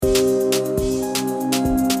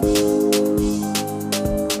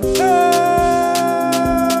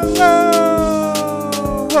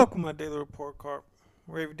my daily report card,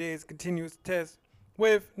 where every day is a continuous test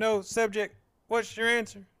with no subject. What's your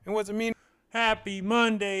answer? And what's it mean? Happy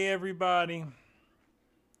Monday, everybody.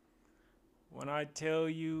 When I tell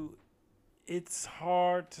you it's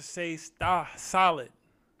hard to stay solid,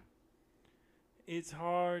 it's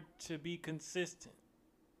hard to be consistent,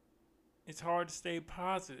 it's hard to stay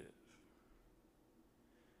positive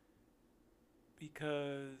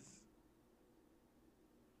because,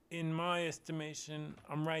 in my estimation,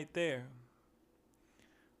 I'm right there.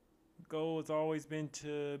 Goal has always been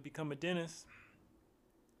to become a dentist.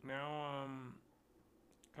 Now I'm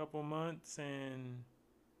a couple months and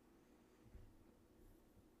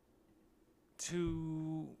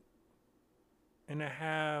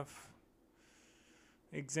 2.5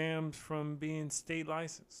 exams from being state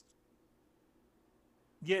licensed.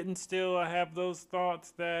 Yet and still, I have those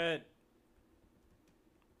thoughts that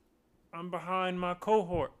I'm behind my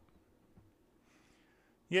cohort.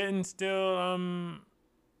 Yet and still, I'm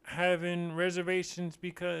having reservations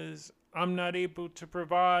because I'm not able to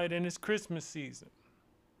provide and it's Christmas season.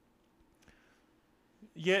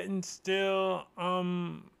 Yet and still,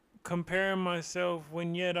 I'm comparing myself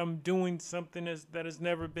when yet I'm doing something that has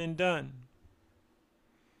never been done.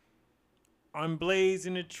 I'm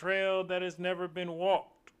blazing a trail that has never been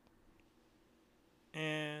walked.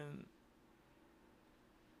 And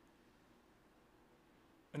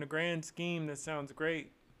in a grand scheme, that sounds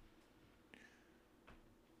great.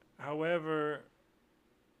 However,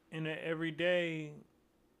 in an everyday,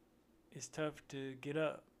 it's tough to get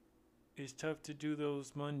up. It's tough to do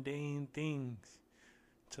those mundane things.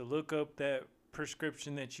 To look up that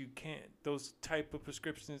prescription that you can't, those type of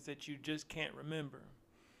prescriptions that you just can't remember.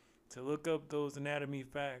 To look up those anatomy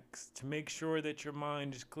facts. To make sure that your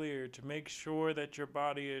mind is clear. To make sure that your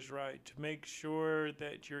body is right. To make sure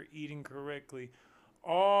that you're eating correctly.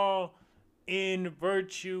 All in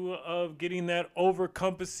virtue of getting that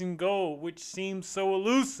over-compassing goal, which seems so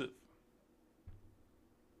elusive.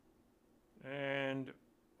 And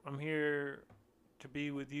I'm here to be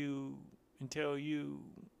with you and tell you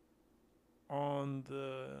on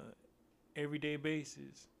the everyday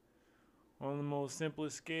basis, on the most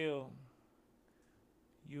simplest scale,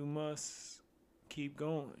 you must keep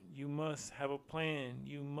going. You must have a plan.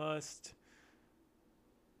 You must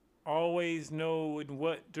always know in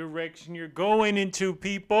what direction you're going into,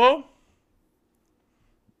 people.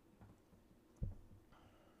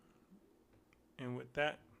 And with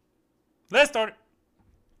that, let's start it.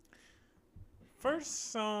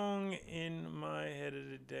 First song in my head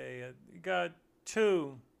of the day. I got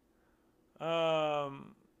two.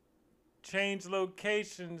 Change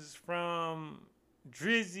locations from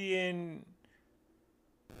Drizzy and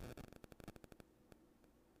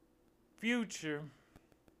Future.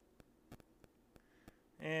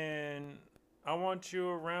 And I Want You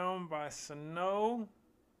Around by Snow.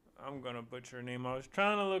 I'm going to butcher her name. I was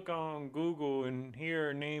trying to look on Google and hear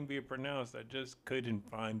her name be pronounced. I just couldn't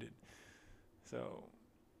find it. So,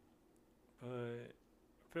 but I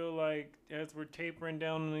feel like as we're tapering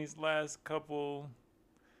down in these last couple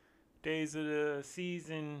days of the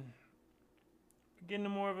season, getting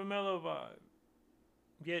more of a mellow vibe,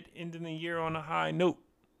 yet ending the year on a high note.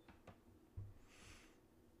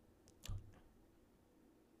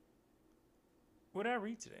 What did I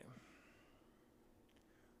read today?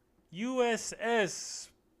 USS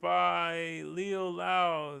by Leo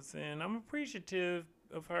Laus, and I'm appreciative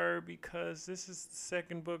of her because this is the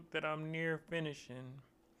second book that I'm near finishing.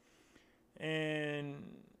 And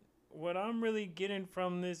what I'm really getting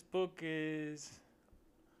from this book is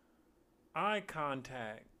eye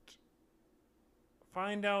contact.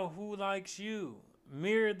 Find out who likes you.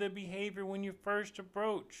 Mirror the behavior when you first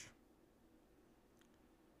approach.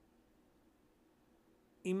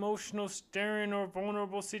 Emotional stirring or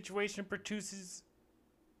vulnerable situation produces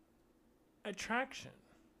attraction,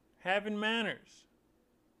 having manners,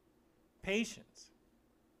 patience.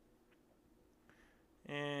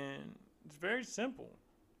 And it's very simple.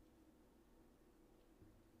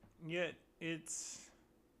 Yet it's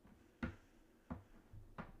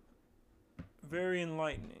very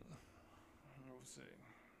enlightening, I would say.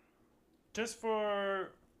 Just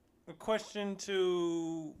for a question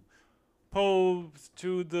to pose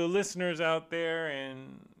to the listeners out there,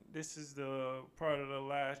 and this is the part of the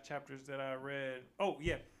last chapters that I read. Oh,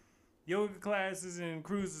 yeah. Yoga classes and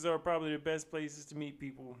cruises are probably the best places to meet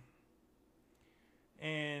people.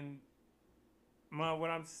 And what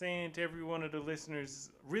I'm saying to every one of the listeners,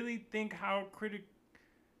 really think how critical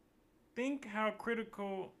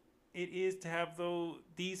it is to have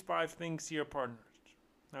these 5 things to your partners.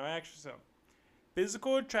 Now ask yourself: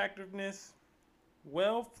 physical attractiveness,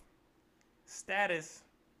 wealth, status,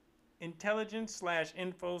 intelligence slash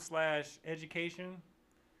info slash education,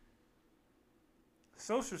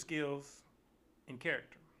 social skills, and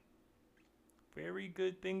character. Very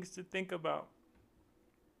good things to think about.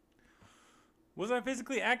 Was I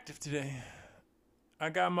physically active today? I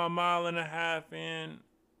got my 1.5 miles in.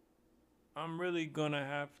 I'm really gonna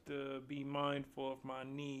have to be mindful of my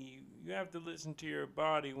knee. You have to listen to your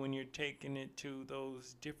body when you're taking it to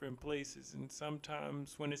those different places, and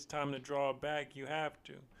sometimes when it's time to draw back, you have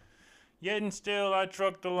to. Yet and still, I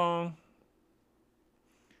trucked along.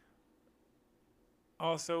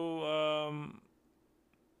 Also,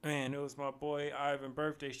 man, it was my boy Ivan's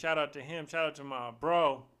birthday. Shout out to him. Shout out to my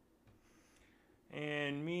bro.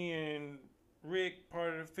 And me and Rick,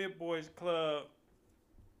 part of the Fit Boys Club,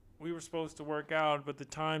 we were supposed to work out, but the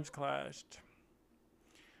times clashed.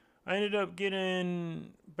 I ended up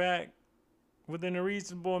getting back within a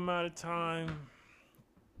reasonable amount of time.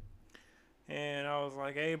 And I was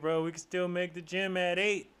like, hey, bro, we can still make the gym at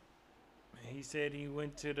 8. He said he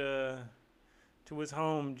went to his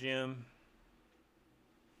home gym.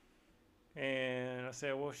 And I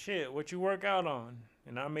said, well, shit, what you work out on?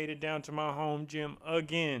 And I made it down to my home gym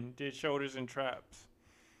again, did shoulders and traps.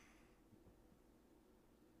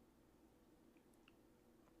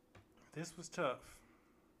 This was tough.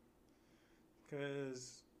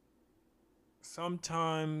 Because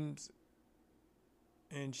sometimes,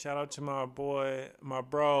 and shout out to my boy, my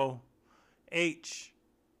bro, H,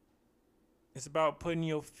 it's about putting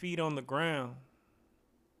your feet on the ground.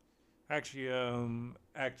 Actually,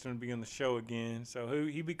 Action will be on the show again, so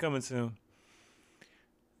he be coming soon.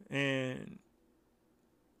 And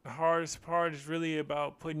the hardest part is really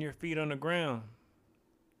about putting your feet on the ground.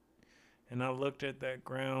 And I looked at that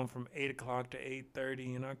ground from 8 o'clock to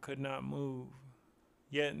 8:30, and I could not move.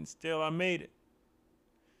 Yet and still, I made it.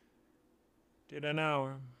 Did an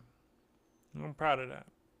hour. I'm proud of that.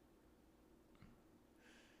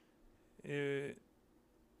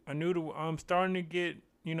 I'm starting to get,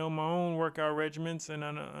 my own workout regimens, and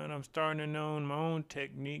I'm starting to know my own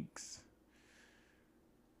techniques.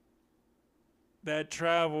 That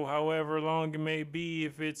travel, however long it may be,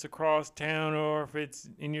 if it's across town or if it's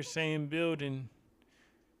in your same building,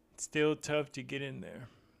 it's still tough to get in there.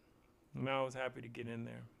 And I was happy to get in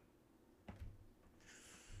there.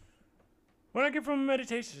 What did I get from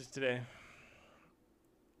meditations today?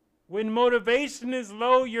 When motivation is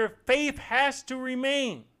low, your faith has to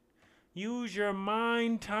remain. Use your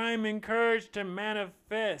mind, time, and courage to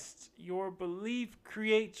manifest. Your belief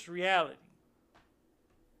creates reality.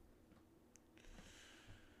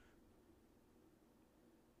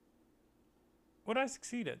 What did I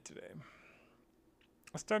succeed at today?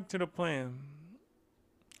 I stuck to the plan.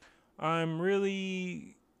 I'm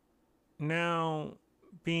really now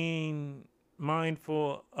being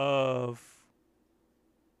mindful of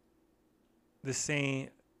the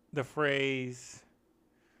phrase,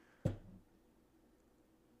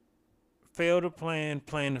 fail to plan,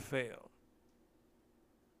 plan to fail.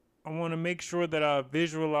 I want to make sure that I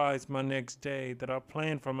visualize my next day, that I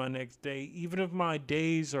plan for my next day. Even if my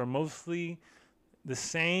days are mostly the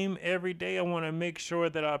same every day, I want to make sure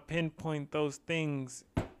that I pinpoint those things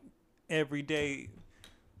every day,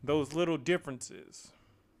 those little differences.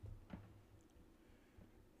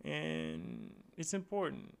 And it's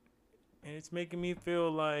important. And it's making me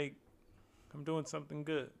feel like I'm doing something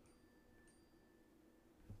good.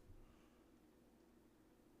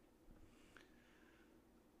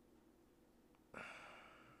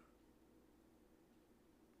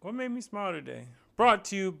 What made me smile today? Brought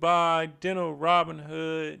to you by Dental Robin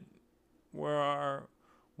Hood, where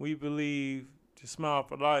we believe to smile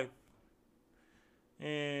for life.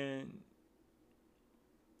 And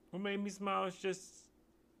what made me smile is just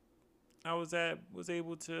I was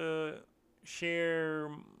able to share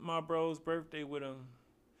my bro's birthday with him,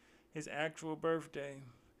 his actual birthday.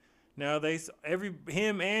 Now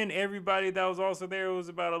him and everybody that was also there, it was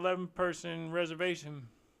about 11-person reservation.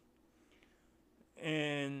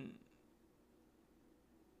 And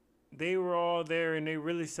they were all there, and they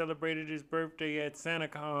really celebrated his birthday at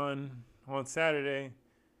SantaCon on Saturday.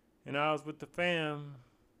 And I was with the fam.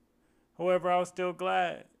 However, I was still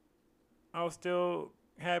glad. I was still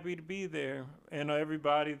happy to be there. And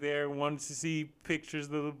everybody there wanted to see pictures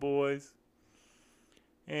of the boys.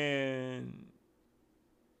 And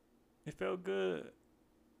it felt good.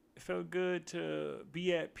 It felt good to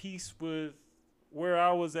be at peace with where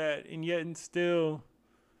I was at, and yet and still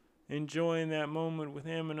enjoying that moment with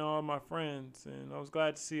him and all my friends. And I was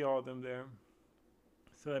glad to see all of them there.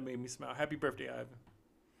 So that made me smile. Happy birthday, Ivan.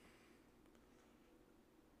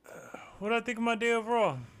 What did I think of my day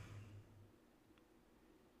overall?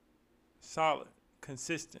 Solid,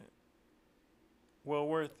 consistent. well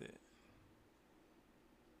worth it.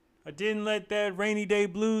 I didn't let that rainy day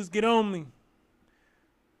blues get on me.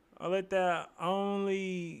 I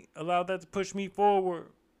only allowed that to push me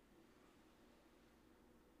forward.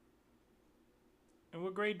 And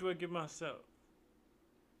what grade do I give myself?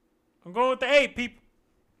 I'm going with the A, people.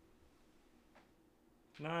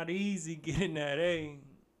 Not easy getting that A.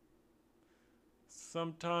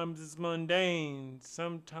 Sometimes it's mundane.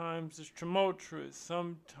 Sometimes it's tumultuous.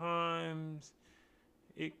 Sometimes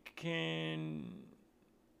it can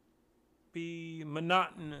be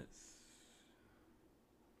monotonous.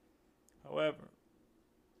 However,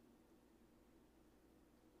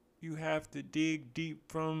 you have to dig deep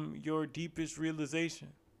from your deepest realization.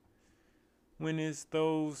 When it's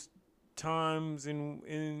those times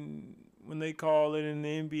in when they call it in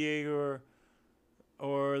the NBA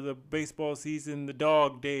or the baseball season, the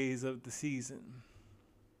dog days of the season.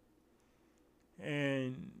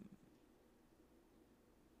 And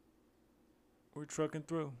we're trucking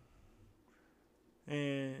through.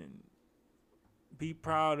 And be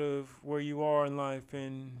proud of where you are in life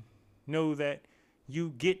and know that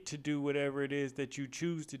you get to do whatever it is that you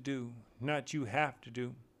choose to do, not you have to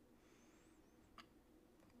do.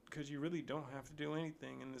 Because you really don't have to do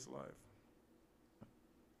anything in this life.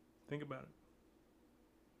 Think about it.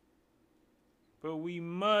 But we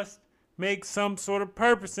must make some sort of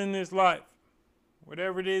purpose in this life.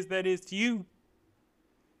 Whatever it is that is to you.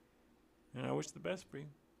 And I wish the best for you.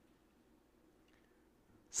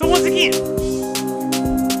 So once again,